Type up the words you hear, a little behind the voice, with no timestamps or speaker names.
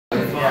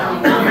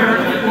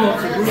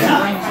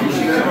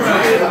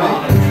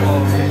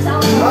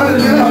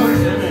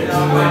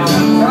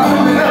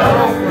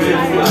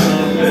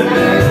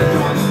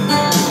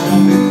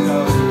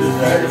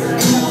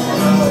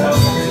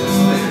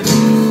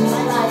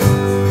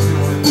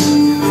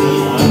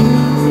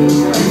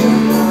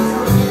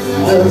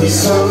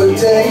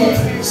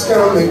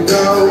coming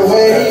our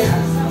way,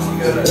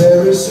 and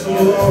very soon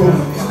I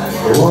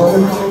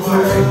wanna go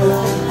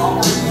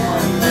home.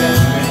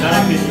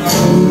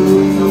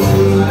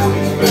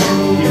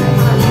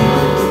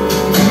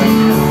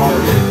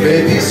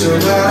 Maybe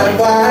surrounded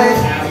by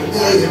a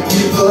million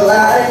people, I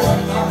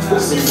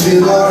still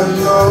feel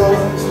unknown.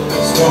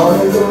 Just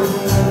wanna go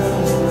home.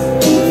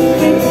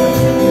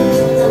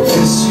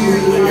 Kiss you,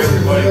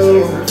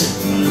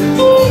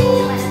 know.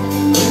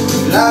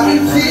 And I've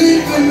been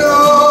keeping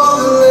all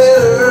the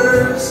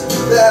letters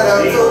that I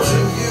wrote to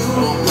you.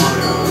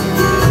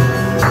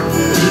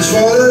 Each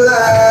one a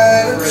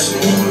line or two.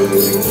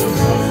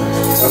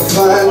 I'm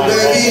fine,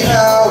 baby,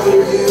 how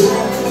are you?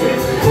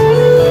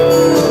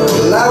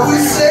 Well, I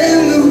was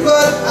saying,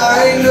 but I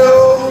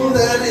know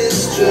that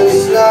it's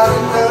just not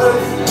enough.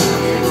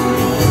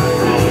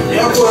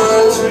 My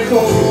words are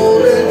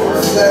cold and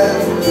flat.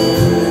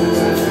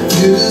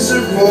 You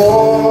deserve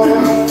more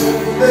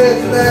than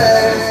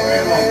that.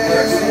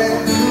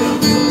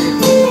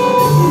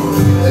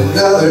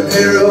 Another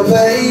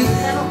aeroplane,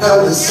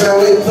 another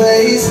sunny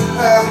place.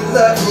 I'm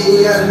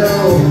lucky, I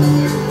know.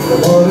 I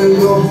wanna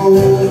go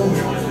home.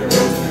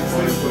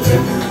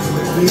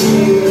 We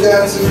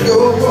got to go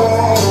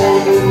home.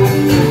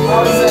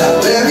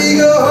 Let me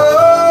go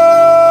home.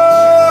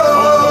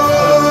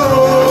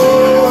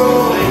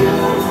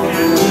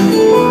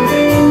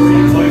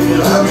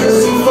 I'm just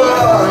so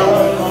far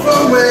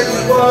from where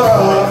you are.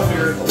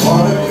 I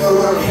wanna go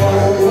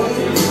home.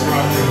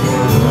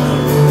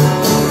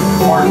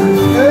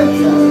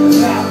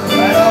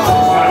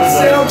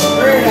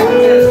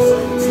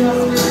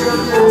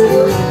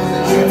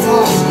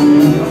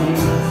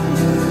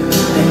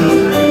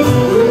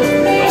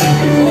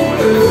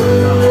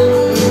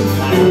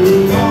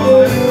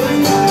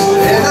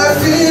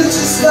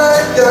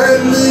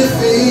 I'm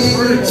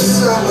living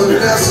someone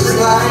else's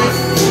life.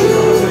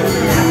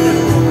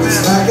 It's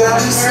like I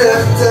just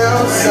stepped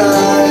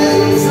outside.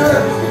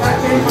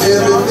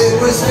 Everything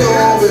was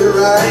going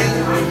right,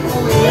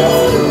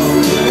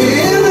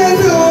 and I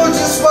know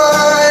just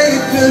why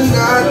you could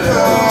not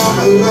come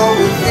along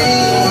with me.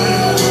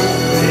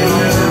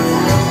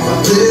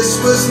 This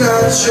was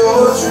not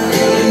your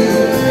dream,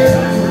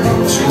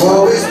 but you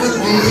always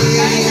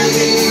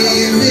believed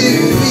in me.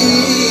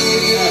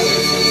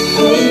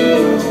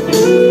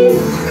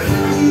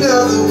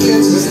 Another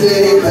winter's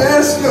day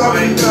has come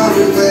and gone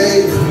away,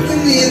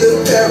 and neither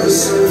Paris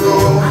or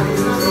Rome.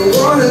 I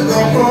wanna go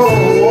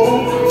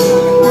home.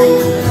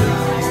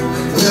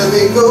 Let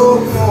me go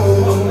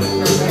home.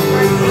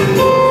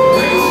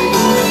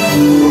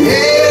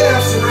 Yeah,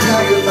 I'm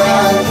surrounded by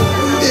a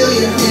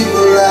million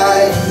people. I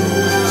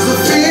still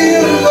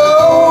feel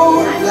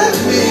alone. Let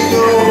me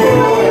go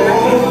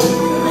home.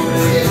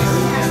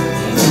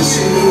 Yes,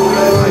 you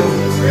know.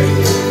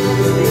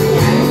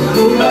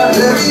 Let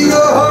me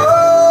go home.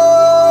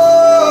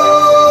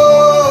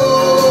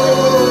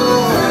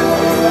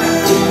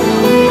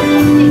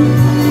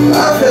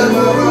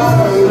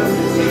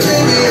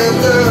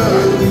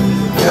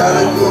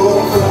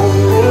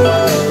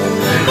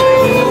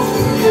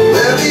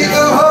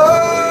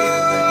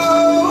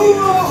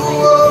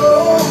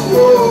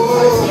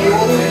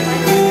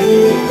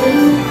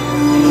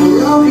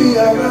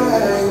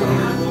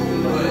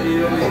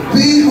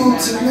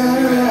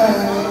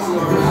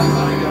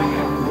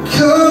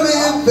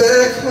 Coming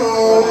back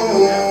home.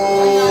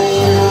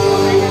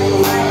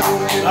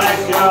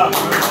 Nice job.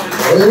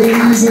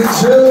 Ladies and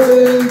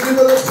gentlemen, give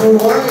it up for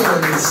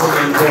Ryan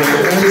singing for you.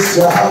 Nice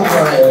job,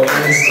 Ryan.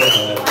 Nice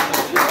job.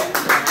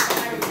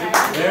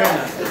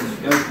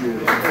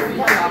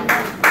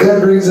 That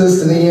brings us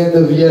to the end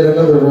of yet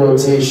another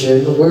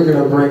rotation. We're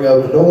going to bring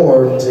up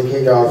Norm to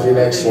kick off your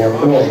next one.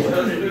 Norm.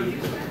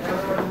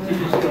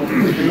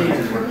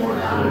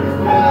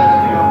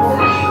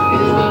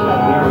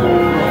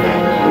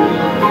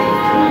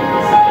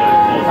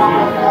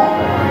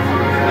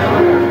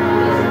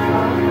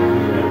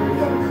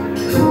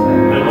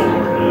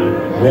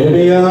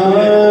 Maybe I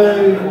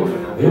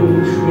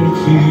didn't treat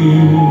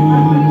you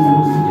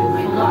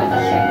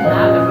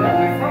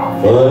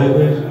quite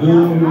as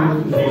good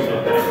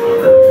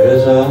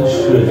as I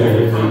should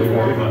have.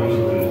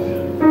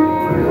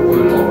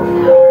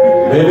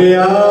 Maybe I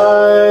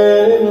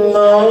didn't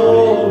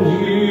love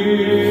you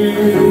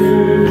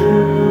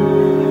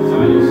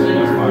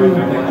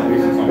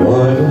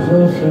quite as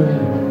often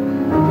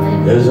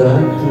as I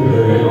could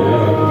have.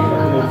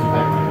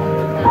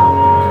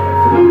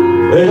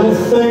 Little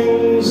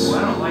things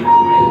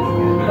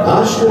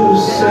I should have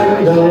said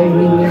and done,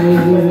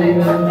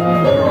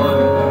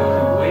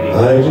 I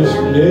just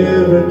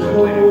never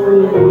told you.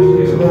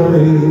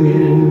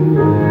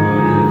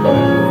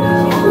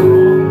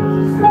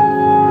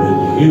 But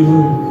you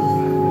were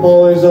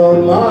always on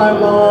my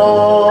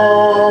mind.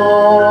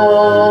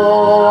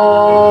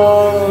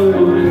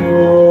 You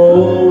were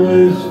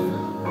always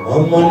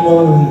on my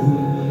mind.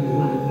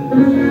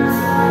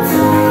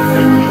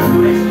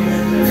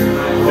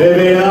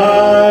 Baby, I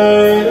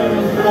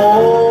don't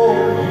know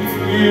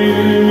you.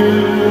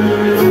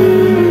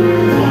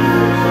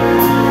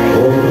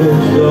 Oh,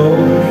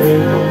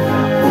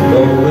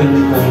 don't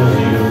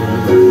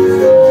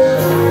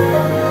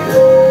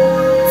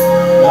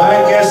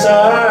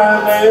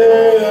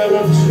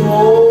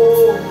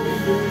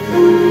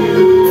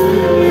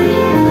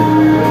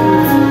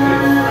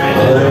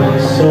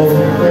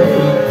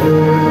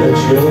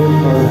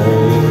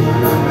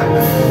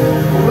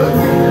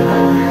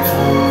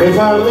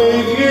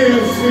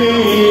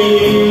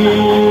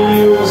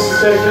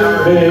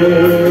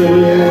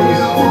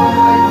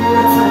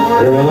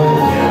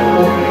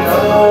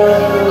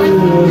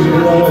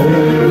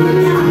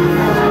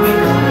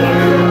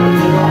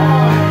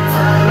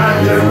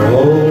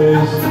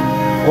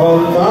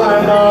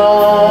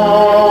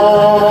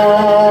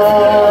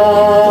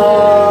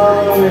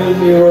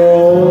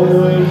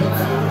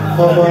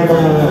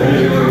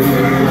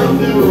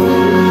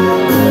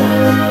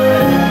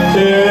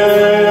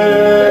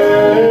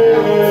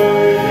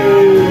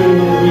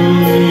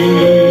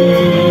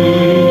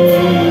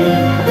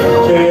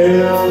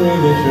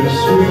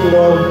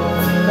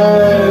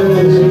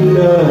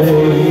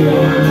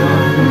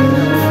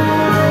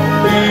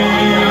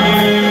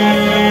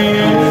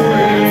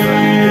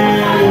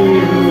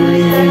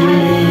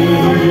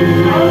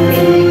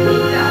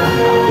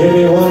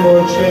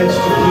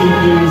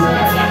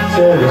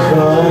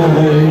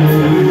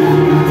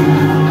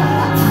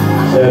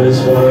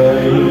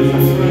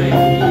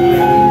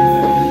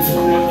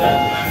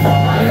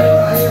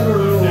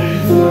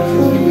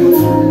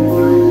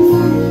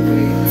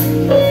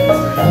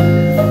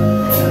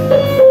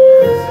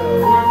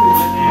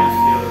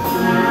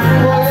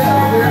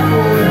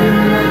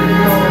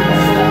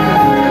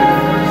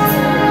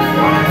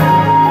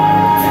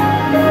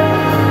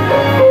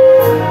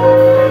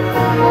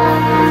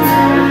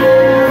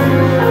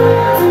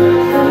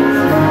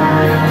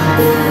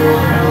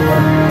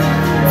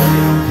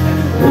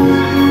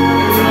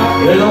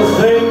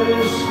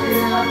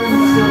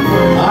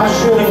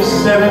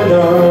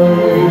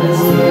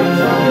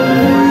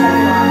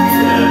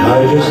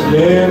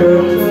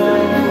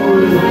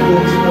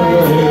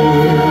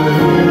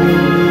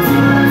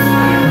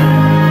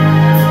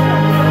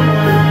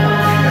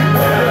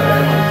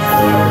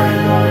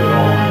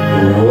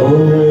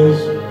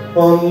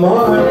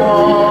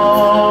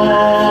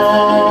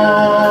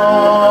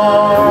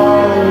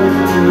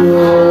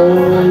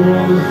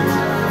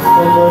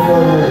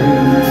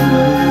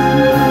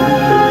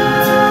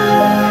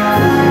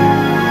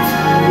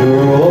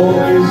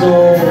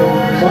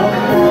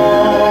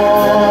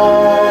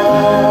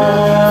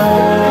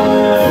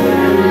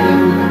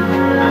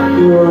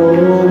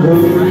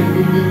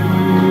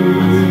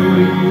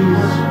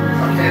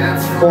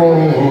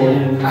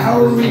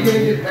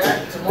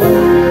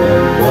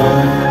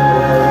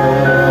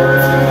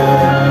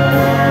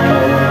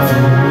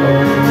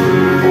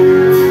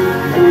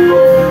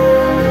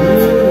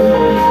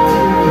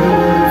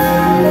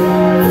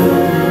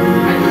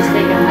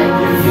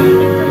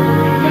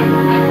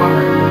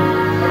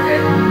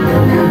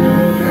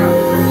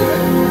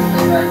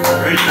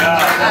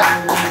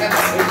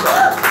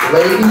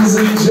Ladies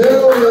and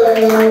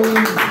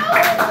gentlemen,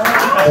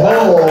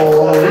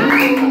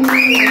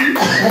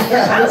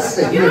 I'm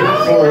singing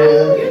for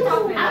you.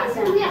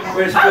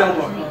 Where's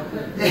Fillmore?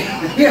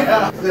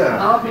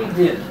 Yeah. I'll be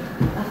dead.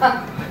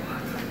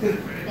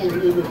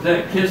 Is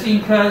that kissing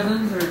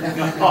cousins or?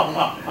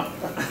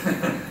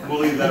 We'll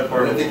leave that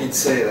part. I don't think he'd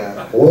say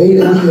that. Way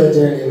to be a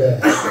dirty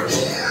bastard.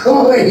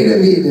 Way to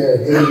be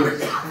dirty.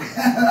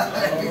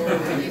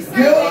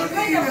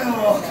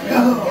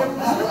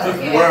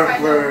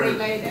 We're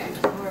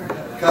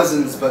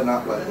cousins, but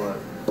not by blood.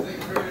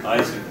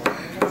 I see.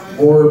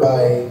 Or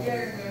by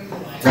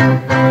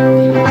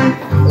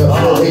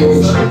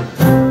affiliation.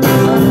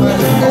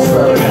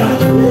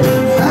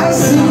 I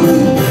see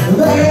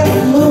that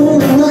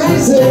moon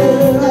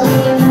rising.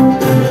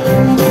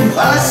 I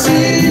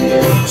see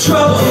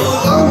trouble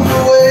on the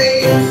way.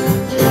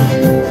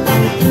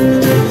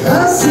 I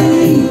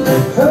see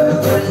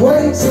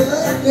earthquakes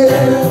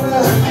again.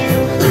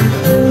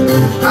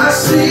 I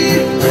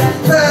see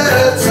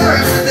bad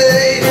times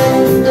today.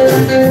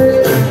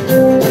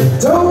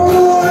 Don't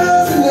know how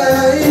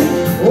tonight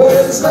what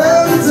it's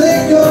bound to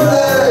take your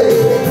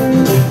life.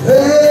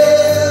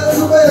 There's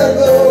a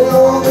weather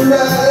on the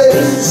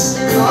rise.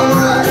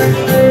 Alright.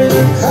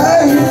 I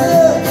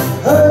hear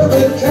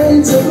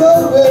hurricanes are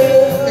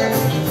blowing.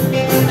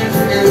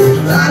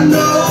 I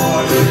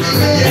know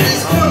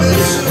it's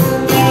coming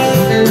soon.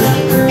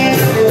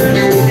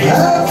 I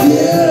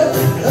hear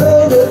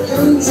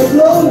hurricanes are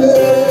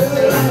blowing.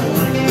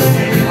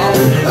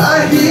 I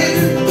hear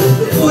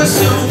the voice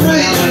of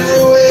raging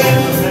away.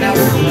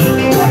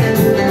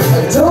 I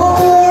don't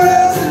know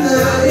how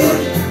tonight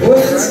when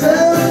it's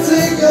bound to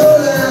take your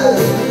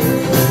life.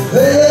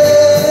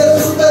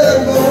 There's a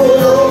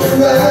backbone on the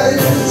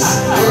rise.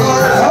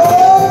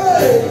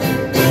 Alright.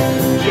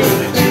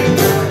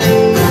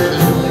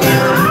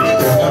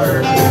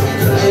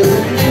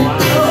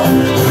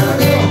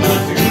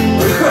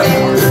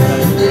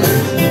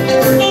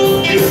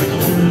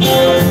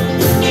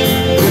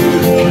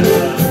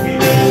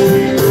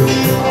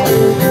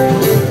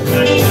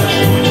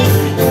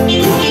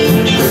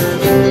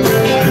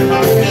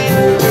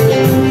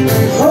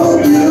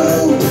 Hope you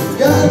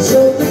got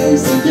your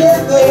things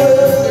together.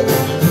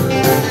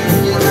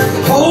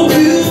 Hope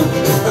you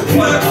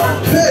acquire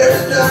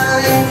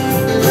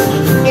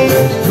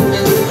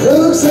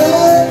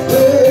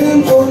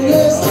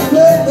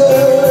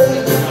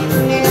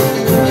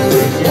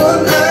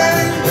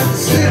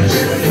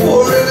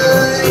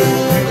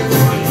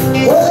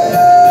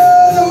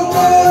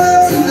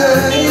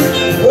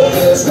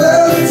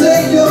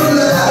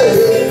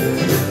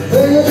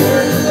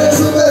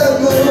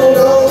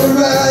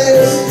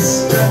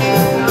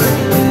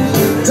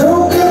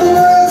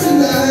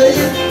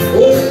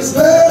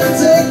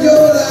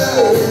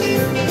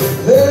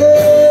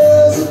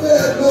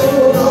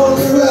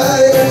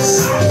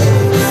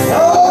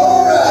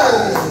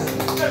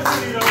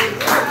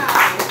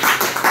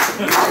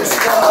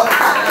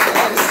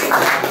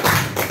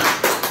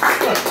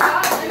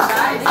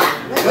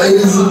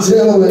Ladies and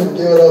gentlemen,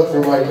 give it up for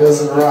my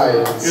cousin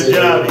Ryan. Good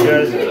job, you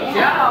guys.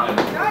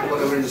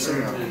 Whatever you're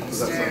singing on.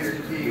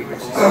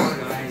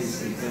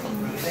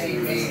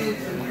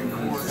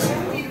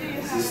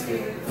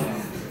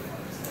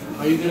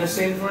 Are you gonna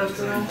sing for us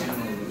tonight?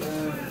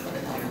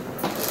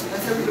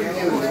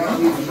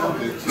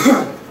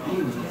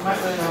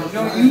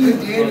 You and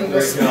Danny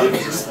must live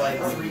just like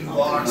 3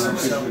 blocks or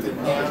something.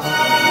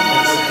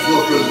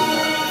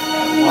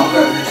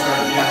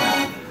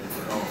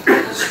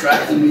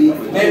 Distracting me.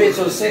 Maybe it's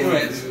those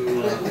cigarettes. Do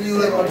you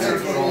live on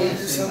 628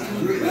 or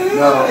something?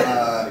 No,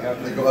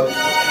 they go up.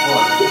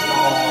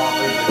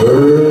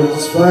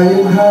 Birds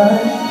flying high,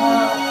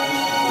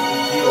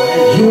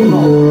 you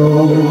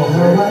know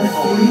how I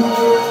feel.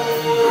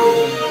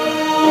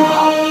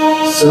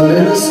 Sun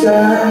in the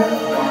sky,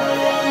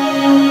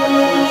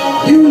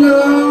 you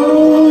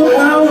know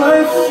how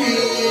I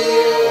feel.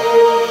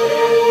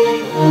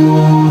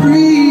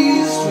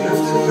 Breeze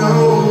drifting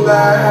on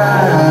by,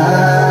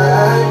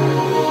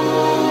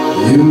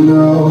 you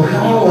know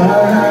how I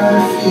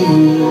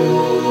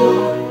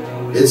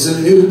feel. It's a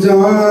new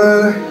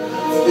dawn,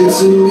 it's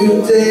a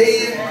new day,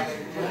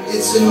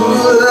 it's a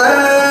new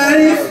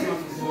life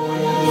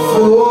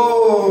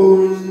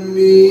for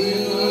me.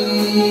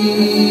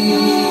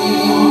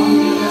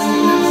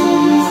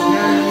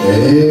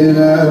 And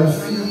I'm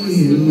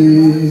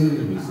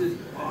feeling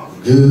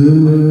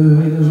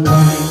good.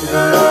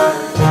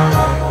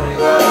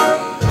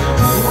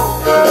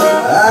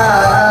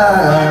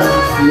 I'm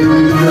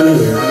feeling good.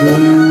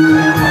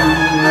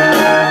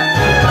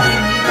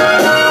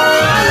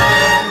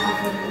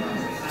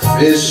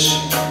 Fish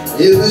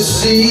in the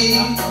sea,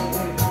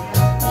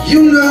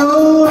 you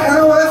know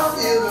how I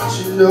feel, don't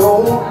you know?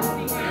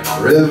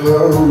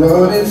 River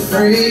running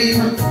free,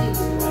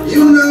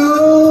 you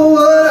know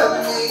what I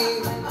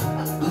mean.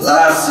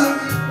 Blossom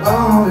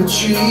on a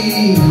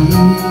tree,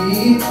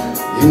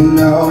 you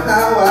know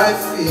how I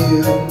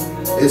feel.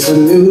 It's a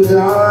new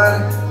dawn,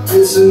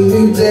 it's a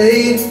new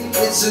day,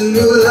 it's a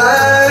new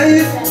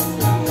life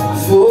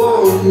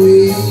for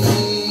me.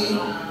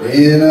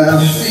 And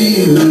I'm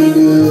feeling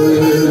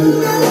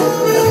good.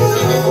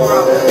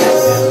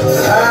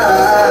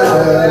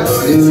 I'm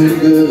feeling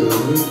good.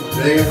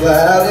 Dragonfly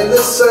out in the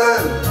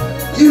sun,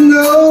 you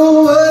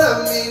know what I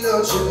mean,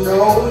 don't you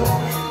know?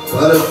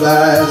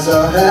 Butterflies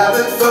are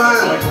having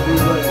fun,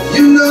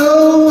 you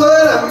know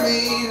what I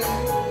mean.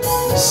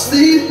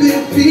 Sleep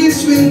in peace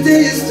when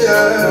day is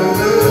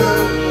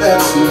done,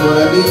 that's what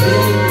I mean.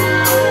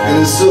 And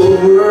this whole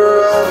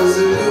world is a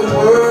new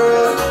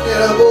world,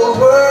 and a whole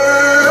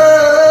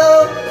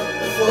world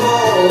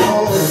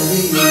for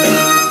me.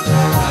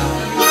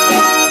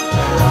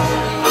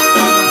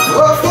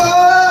 Oh,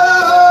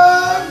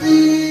 for me.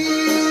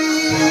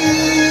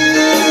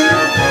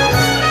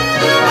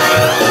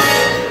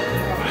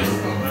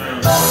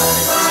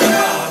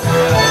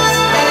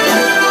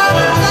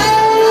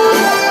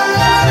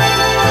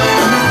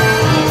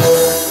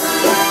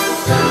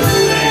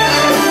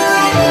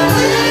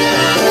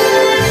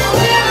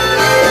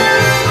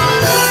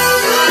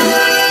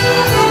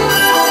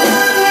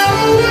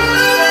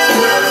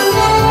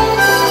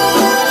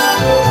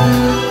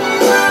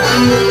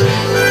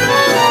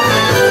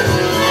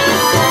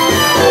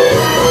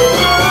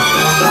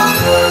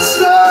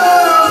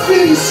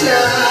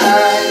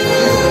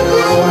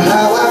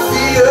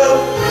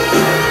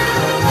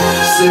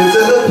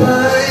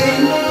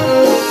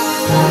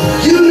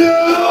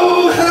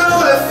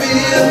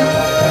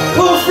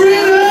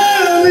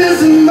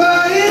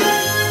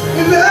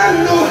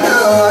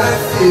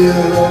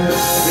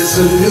 It's a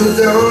new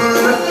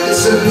dawn,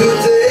 it's a new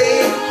day,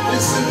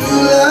 it's a new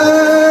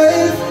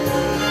life.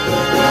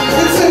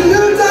 It's a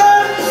new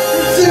dawn,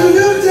 it's a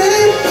new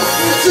day,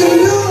 it's a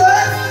new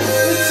life,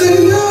 it's a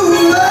new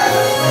life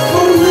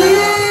for me.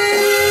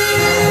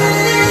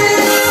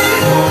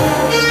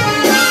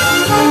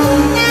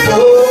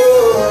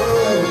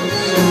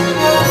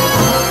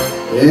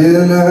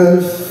 And I'm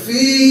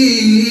feeling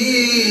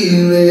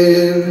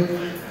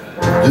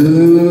good.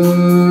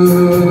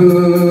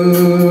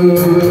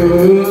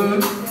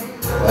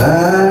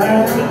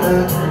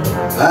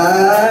 I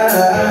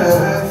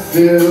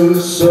feel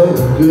so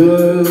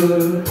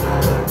good.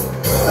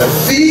 I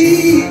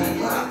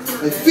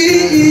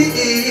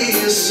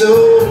feel so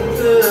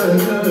good.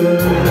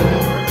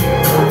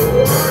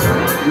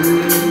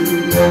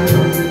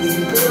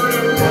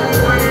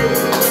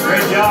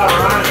 Great job,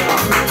 Ryan.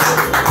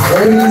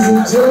 Ladies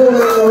and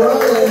gentlemen,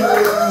 Ryan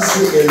is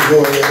singing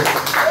for you.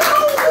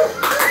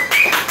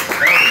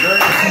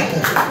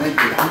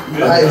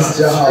 Nice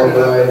job,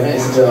 Ryan.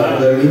 Nice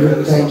job. Even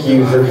thank you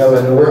for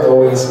coming. We're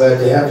always glad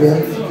to have you.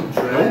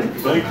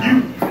 Thank you.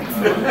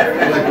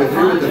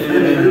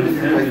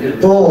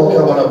 Paul,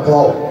 coming up,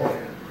 Paul.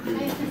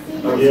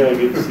 Yeah,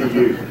 good to see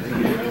you.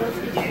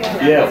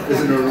 Yeah,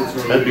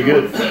 that'd be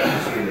good.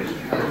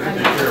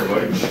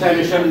 Time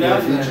to shut them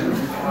down?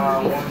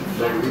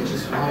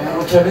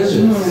 What time is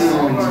it?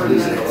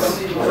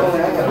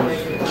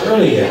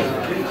 Early yet.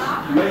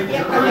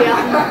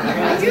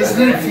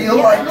 Doesn't it feel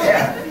like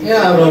that?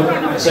 Yeah, I'm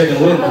on second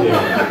wind here.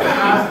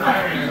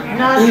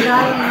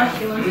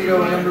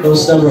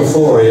 What's number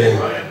 4,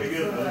 yeah?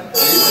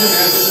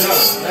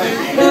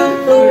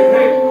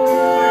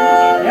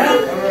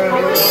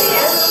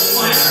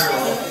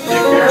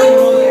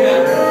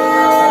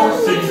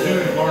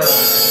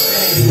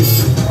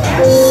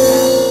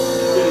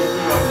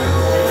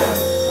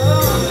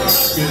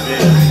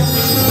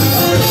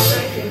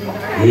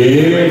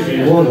 If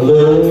you want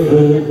love,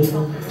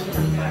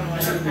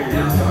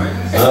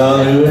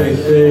 I'll do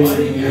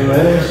anything you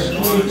ask me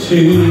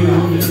to.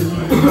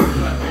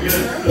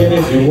 And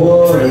if you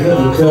want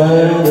another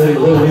kind of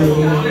love,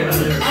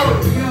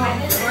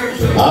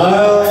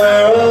 I'll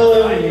wear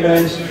a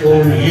mask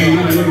for you.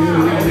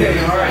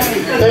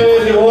 And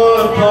if you want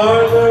a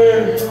partner,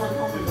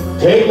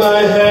 take my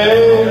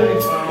hand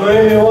when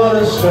you want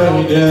to strike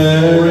me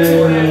down.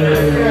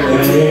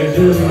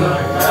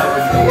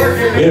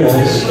 Here I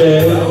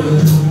stand,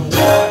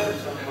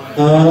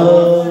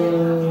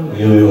 I'm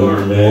your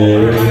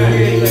man.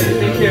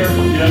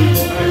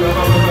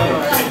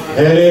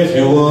 And if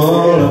you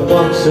want a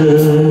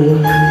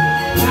boxer,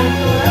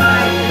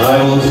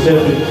 I will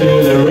step into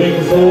the ring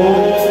for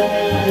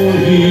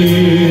you.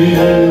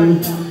 And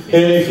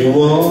if you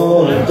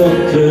want a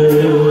doctor,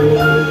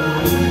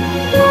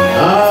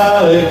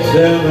 I'll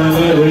examine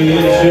every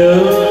inch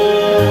of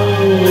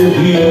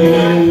you.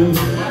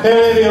 And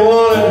if you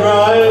want a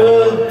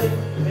driver,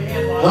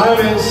 I'm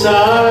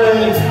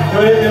inside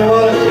when you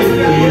want to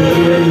be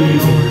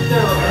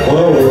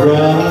for a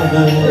ride.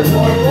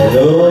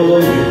 No,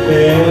 you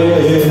can't,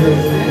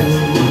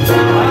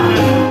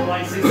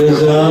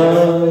 'cause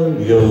I'm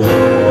your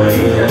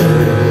man.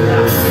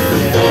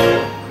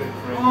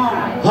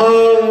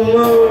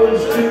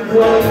 Harlem's too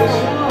bright,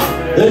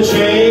 the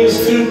chain's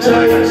too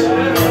tight,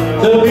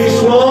 the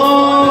beast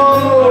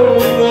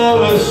won't go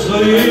to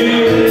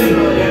sleep.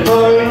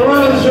 I'm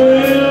running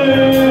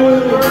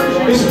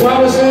through these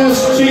promises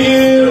to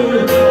you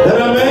that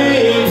I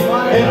made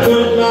and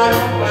could not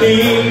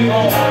keep.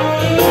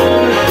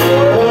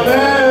 Well, a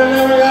man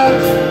never got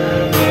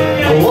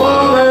a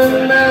woman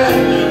back,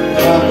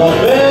 got the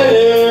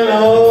bed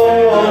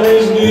on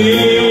his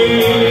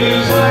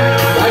knees.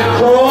 I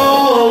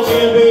crawled to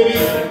you, baby,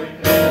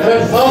 and I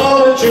fall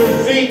at your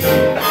feet.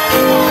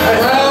 I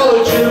howl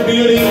at your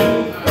beauty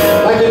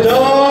like a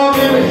dog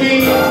in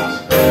heat.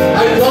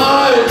 I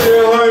claw at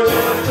your heart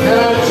and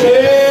I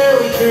tear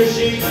at your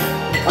sheet.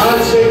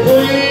 I'd say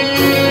please,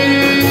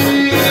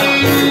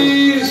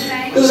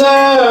 'cause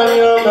I'm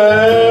your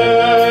man.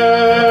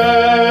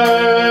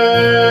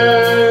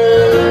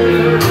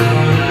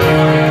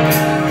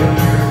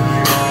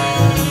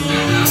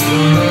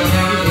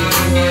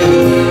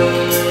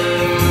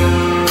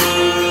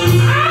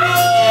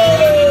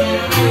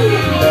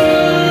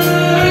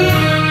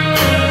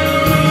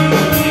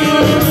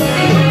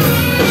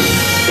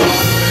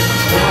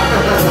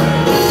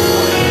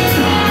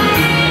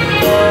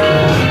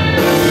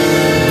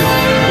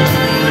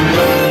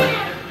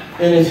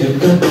 And if you've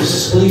got to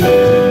sleep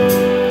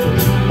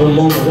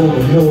alone on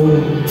the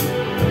road,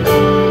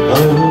 I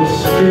will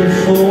scream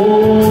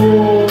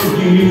for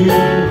you.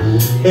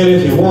 And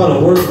if you want to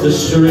work the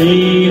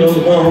street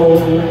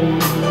alone,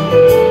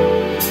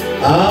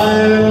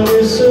 I'll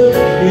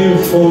disappear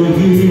for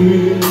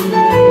you.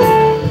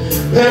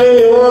 And if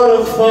you want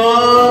a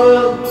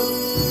father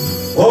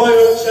or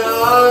your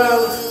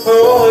child, or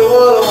only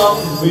one of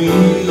me,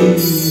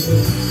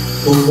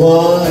 for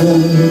one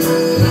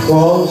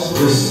across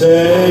the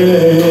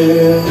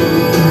sand,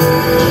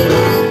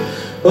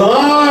 well,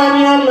 I'm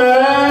your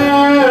man.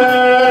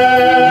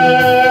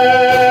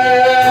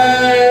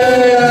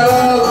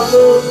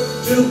 The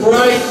too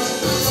bright,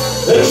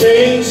 the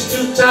chain's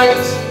too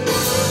tight,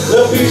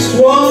 the beast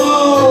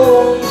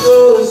won't go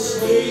to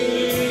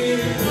sleep.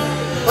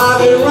 I've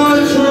been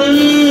running through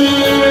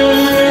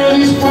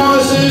these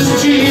promises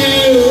to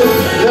you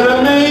that I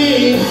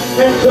made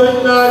and could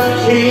not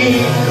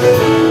keep.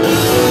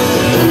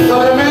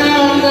 But a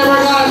man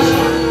never got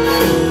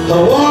a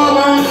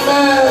woman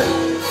back,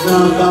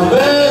 not by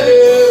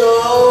begging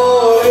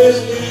on his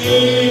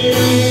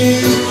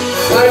knees.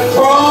 I'd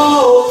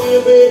crawl to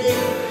you, baby,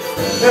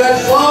 and I'd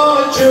fall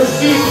at your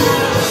feet.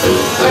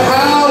 I'd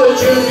howl at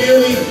your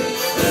beauty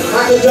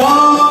like a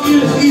dog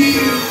in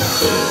heat.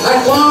 I'd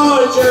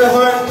claw at your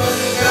heart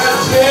and I'd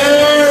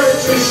tear at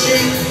your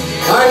sheet.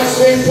 I'd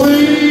say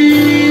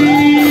please,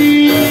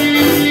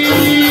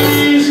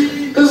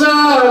 'cause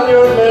I'm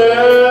your man.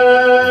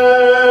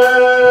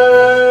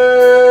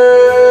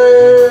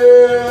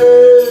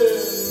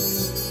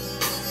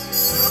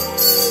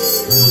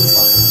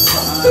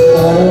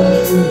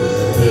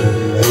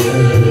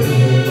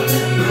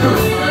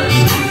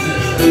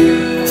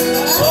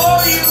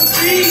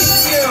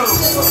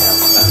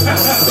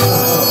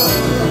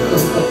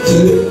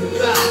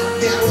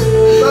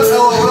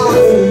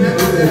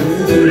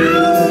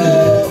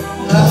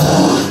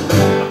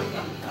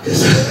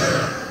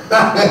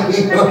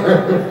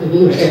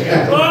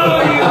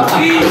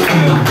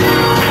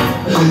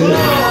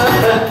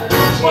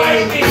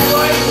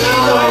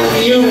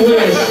 You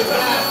wish.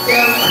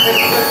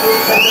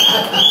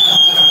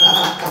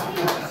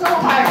 So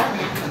hard.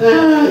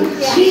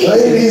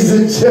 Ladies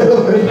and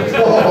gentlemen,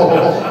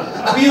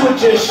 If you would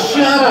just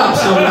shut up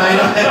sometime.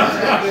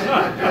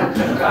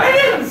 I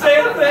didn't say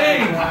a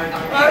thing.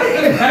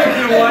 I've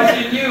been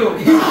watching you.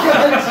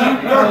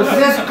 I was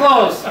this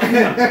close.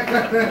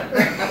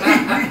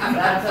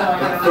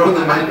 throw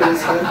the mic in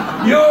his head.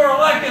 You were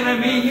looking at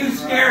me. You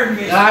scared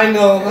me. I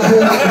know.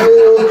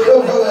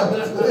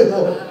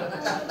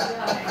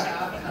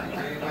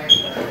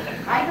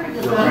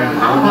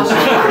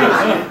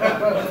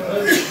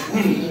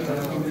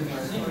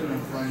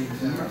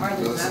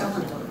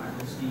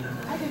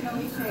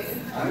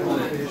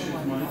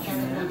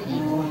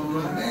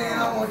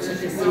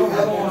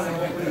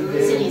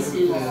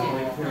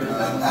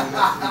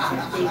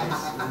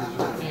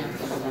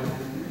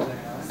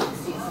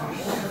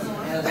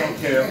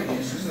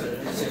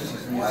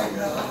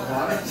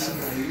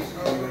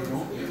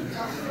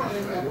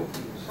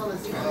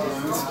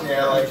 Yeah,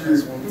 I like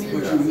this one too.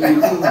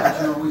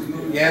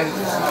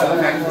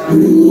 Yeah.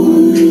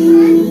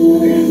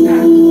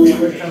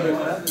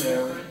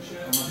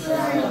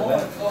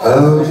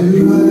 How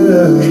do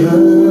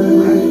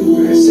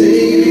I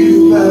say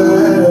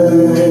goodbye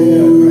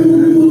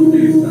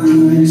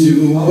to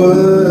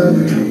what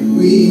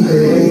we had?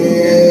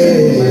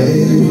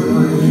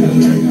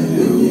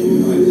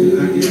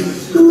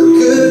 The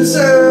good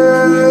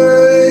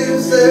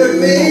times that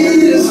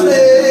made us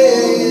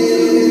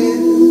stay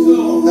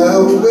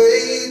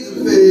outweighed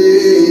the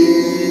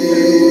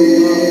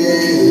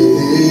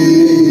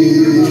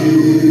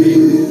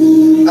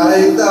pain. I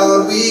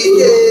thought we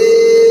get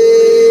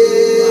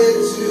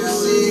to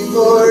see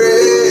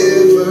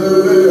forever,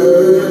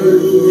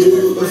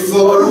 but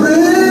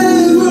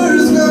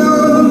forever's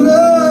gone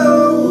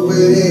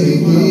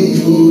away.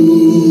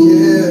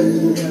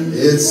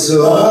 Yeah. It's so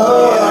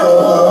hard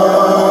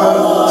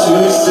to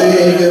say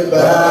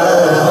goodbye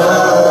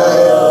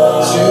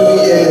to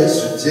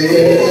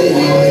yesterday.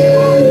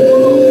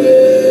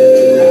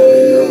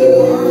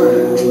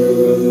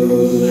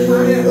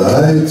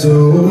 I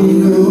don't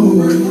know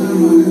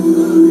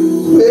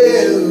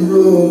where the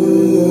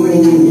road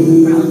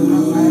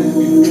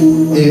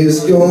is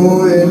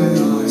going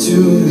to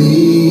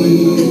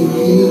lead.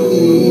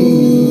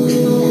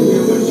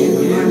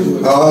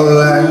 All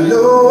I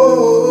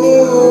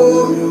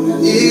know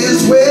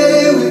is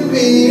where we've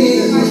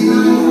been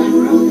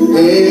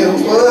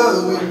and what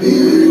we've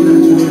been.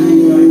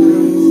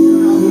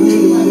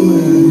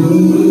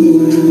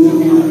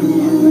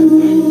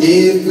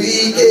 If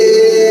we get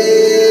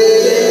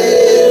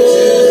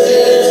to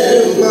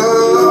see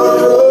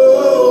tomorrow,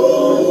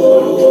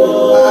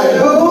 I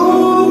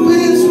hope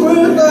it's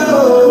worth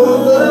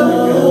all the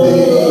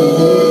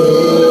pain.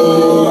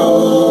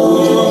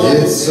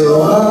 It's so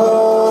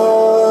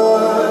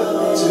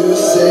hard to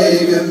say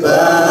goodbye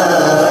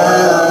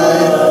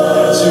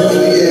to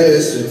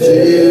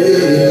yesterday.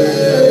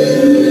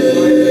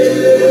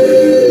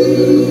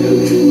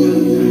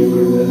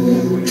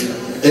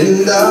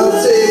 And I'll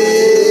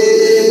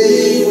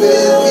take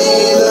with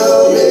me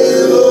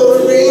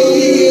the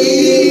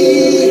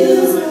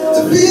memories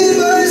to be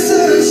my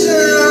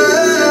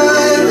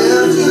sunshine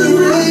after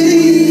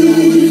rain.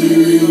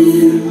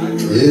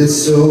 It's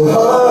so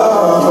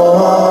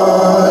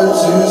hard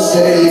to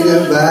say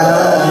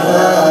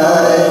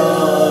goodbye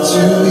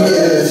to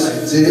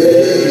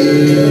yesterday.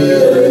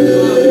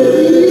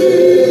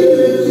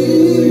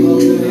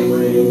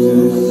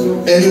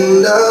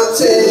 And I'll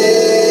take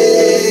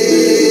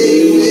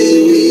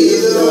with me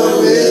the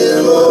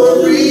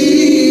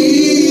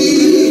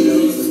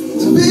memories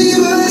to be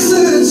my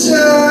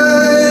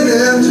sunshine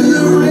after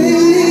the rain.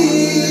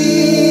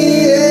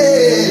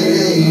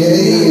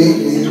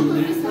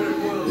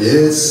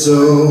 It's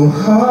so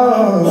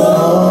hard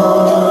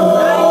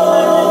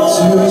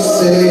to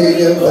say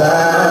goodbye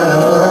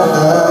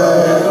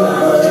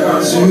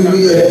to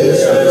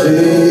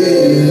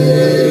yesterday.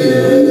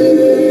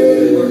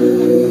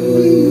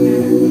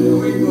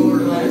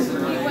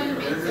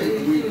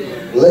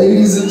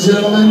 Ladies and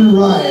gentlemen,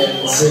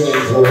 Ryan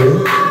singing for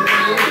you.